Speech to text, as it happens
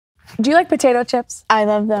Do you like potato chips? I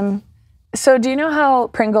love them. So do you know how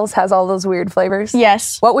Pringles has all those weird flavors?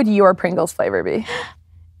 Yes. What would your Pringles flavor be?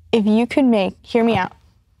 If you could make, hear me out,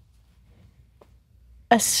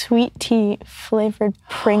 a sweet tea flavored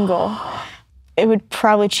Pringle, it would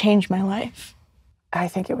probably change my life. I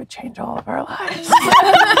think it would change all of our lives.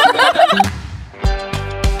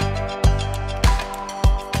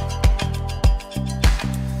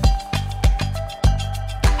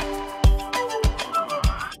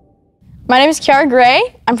 My name is Kiara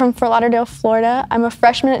Gray. I'm from Fort Lauderdale, Florida. I'm a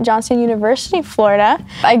freshman at Johnson University, Florida.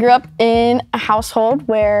 I grew up in a household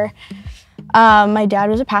where my dad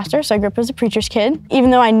was a pastor, so I grew up as a preacher's kid.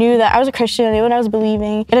 Even though I knew that I was a Christian, I knew what I was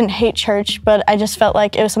believing. I didn't hate church, but I just felt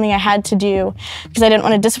like it was something I had to do because I didn't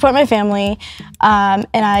want to disappoint my family, and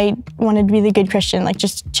I wanted to be the good Christian, like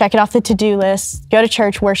just check it off the to-do list, go to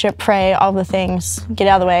church, worship, pray, all the things, get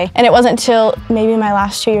out of the way. And it wasn't until maybe my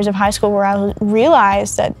last 2 years of high school where I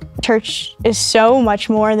realized that church is so much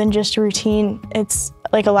more than just a routine. It's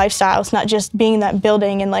like a lifestyle. It's not just being in that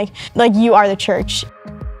building and like you are the church.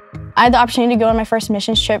 I had the opportunity to go on my first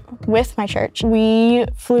missions trip with my church. We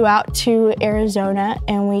flew out to Arizona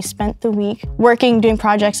and we spent the week working, doing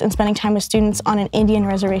projects, and spending time with students on an Indian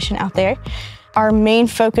reservation out there. Our main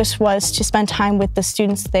focus was to spend time with the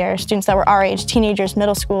students there, students that were our age, teenagers,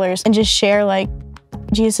 middle schoolers, and just share like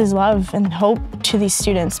Jesus' love and hope to these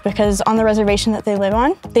students, because on the reservation that they live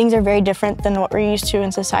on, things are very different than what we're used to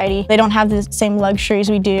in society. They don't have the same luxuries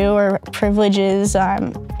we do or privileges,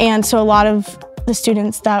 and so a lot of the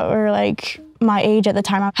students that were like my age at the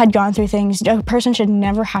time had gone through things a person should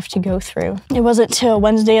never have to go through. It wasn't till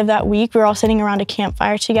Wednesday of that week, we were all sitting around a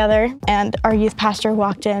campfire together, and our youth pastor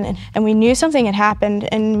walked in, and we knew something had happened,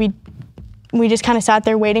 and we just kind of sat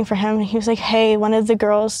there waiting for him, and he was like, hey, one of the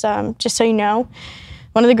girls, just so you know,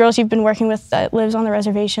 one of the girls you've been working with that lives on the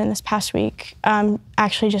reservation this past week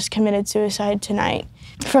actually just committed suicide tonight.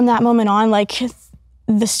 From that moment on, like,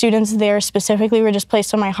 the students there specifically were just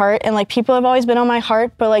placed on my heart, and like people have always been on my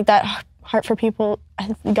heart, but like that heart for people,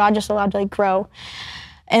 God just allowed to like grow,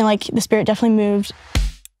 and like the Spirit definitely moved.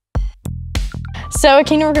 So a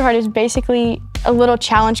Kingdom Worker card is basically a little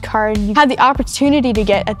challenge card you have the opportunity to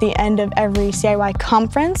get at the end of every CIY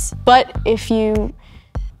conference, but if you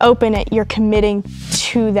open it, you're committing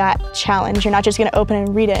to that challenge. You're not just gonna open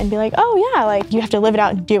and read it and be like, oh yeah, like you have to live it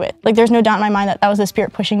out and do it. Like there's no doubt in my mind that that was the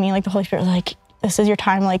Spirit pushing me, like the Holy Spirit was like, this is your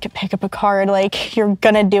time, like pick up a card, like you're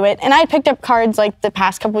gonna do it. And I picked up cards like the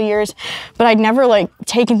past couple years, but I'd never like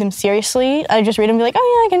taken them seriously. I just read them and be like, oh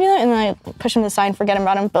yeah, I can do that. And then I push them to the side and forget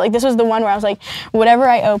about them. But like this was the one where I was like, whatever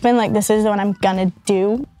I open, like this is the one I'm gonna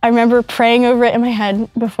do. I remember praying over it in my head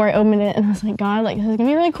before I opened it, and I was like, God, like this is gonna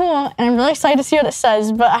be really cool. And I'm really excited to see what it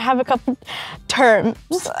says, but I have a couple terms.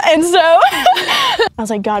 And so I was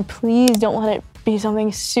like, God, please don't let it be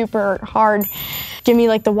something super hard. Give me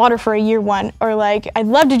like the water for a year one, or like I'd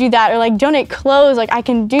love to do that, or like donate clothes, like I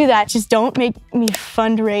can do that. Just don't make me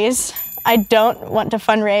fundraise. I don't want to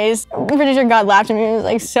fundraise. I'm pretty sure God laughed at me and was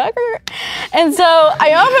like, sucker. And so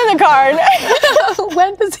I opened the card.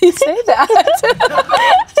 When does he say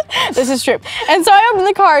that? This is true. And so I opened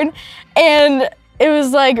the card, and it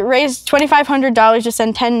was like raise $2,500 to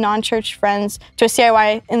send 10 non-church friends to a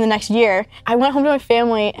CIY in the next year. I went home to my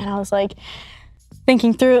family and I was like,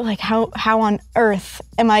 thinking through like how on earth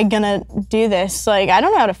am I gonna do this? Like I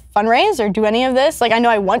don't know how to fundraise or do any of this. Like I know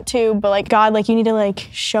I want to, but like God, like you need to like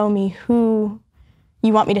show me who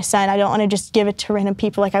you want me to send. I don't want to just give it to random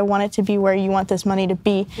people. Like I want it to be where you want this money to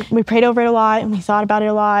be. We prayed over it a lot and we thought about it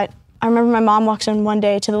a lot. I remember my mom walks in one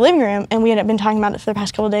day to the living room, and we had been talking about it for the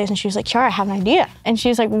past couple of days, and she was like, Kiara, I have an idea. And she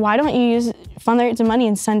was like, why don't you fundraise the money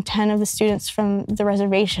and send 10 of the students from the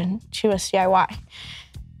reservation to a CIY?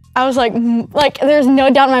 I was like, there's no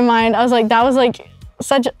doubt in my mind. I was like, that was like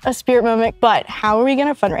such a Spirit moment, but how are we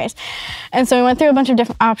gonna fundraise? And so we went through a bunch of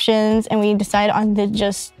different options, and we decided on the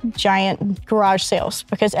just giant garage sales,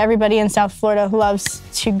 because everybody in South Florida loves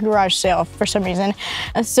to garage sale for some reason.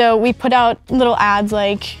 And so we put out little ads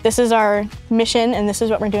like, this is our mission and this is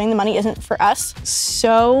what we're doing. The money isn't for us.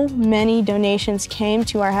 So many donations came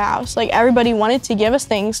to our house. Like everybody wanted to give us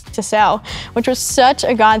things to sell, which was such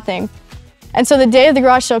a God thing. And so the day of the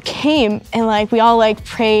garage sale came, and like we all like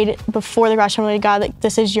prayed before the garage sale, like, God, like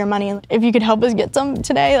this is your money. If you could help us get some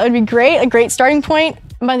today, that would be great, a great starting point.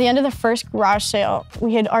 By the end of the first garage sale,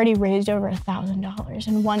 we had already raised over $1,000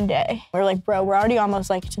 in one day. We were like, bro, we're already almost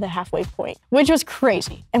like to the halfway point, which was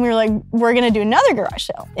crazy. And we were like, we're gonna do another garage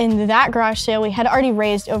sale. In that garage sale, we had already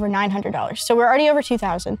raised over $900. So we're already over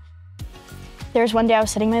 2,000. There was one day I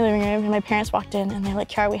was sitting in my living room and my parents walked in and they're like,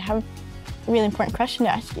 Kiara, we have a really important question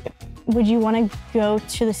to ask you. would you want to go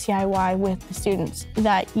to the CIY with the students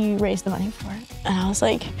that you raised the money for? And I was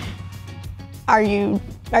like, are you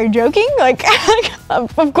joking? Like,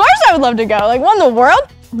 of course I would love to go. Like, what in the world?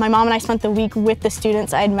 My mom and I spent the week with the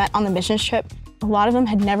students I had met on the missions trip. A lot of them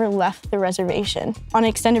had never left the reservation. On an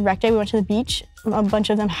extended rec day, we went to the beach. A bunch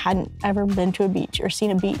of them hadn't ever been to a beach or seen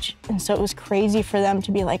a beach. And so it was crazy for them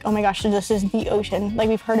to be like, oh my gosh, this is the ocean. Like,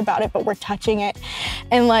 we've heard about it, but we're touching it.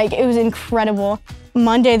 And like, it was incredible.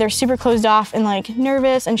 Monday, they're super closed off and like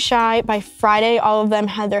nervous and shy. By Friday, all of them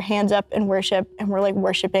had their hands up in worship and were like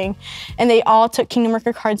worshiping. And they all took Kingdom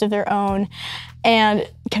Worker cards of their own and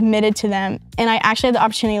committed to them. And I actually had the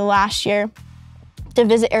opportunity last year to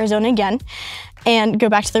visit Arizona again and go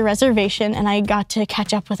back to the reservation, and I got to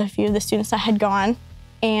catch up with a few of the students that had gone.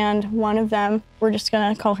 And one of them, we're just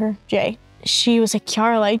gonna call her Jay. She was like,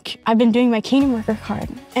 Kiara, like, I've been doing my Kingdom Worker card.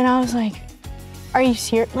 And I was like, are you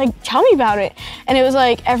serious? Like, tell me about it. And it was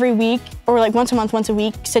like every week, or like once a month, once a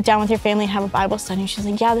week, sit down with your family and have a Bible study. And she's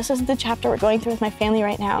like, yeah, this is the chapter we're going through with my family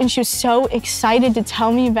right now. And she was so excited to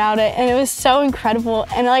tell me about it. And it was so incredible.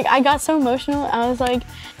 And like, I got so emotional. I was like,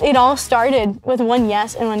 it all started with one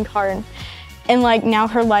yes and one card. And like now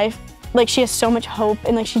her life, like she has so much hope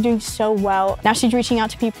and like she's doing so well. Now she's reaching out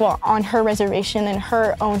to people on her reservation in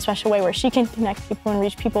her own special way where she can connect people and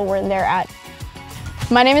reach people where they're at.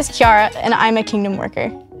 My name is Kiara and I'm a Kingdom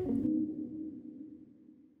Worker.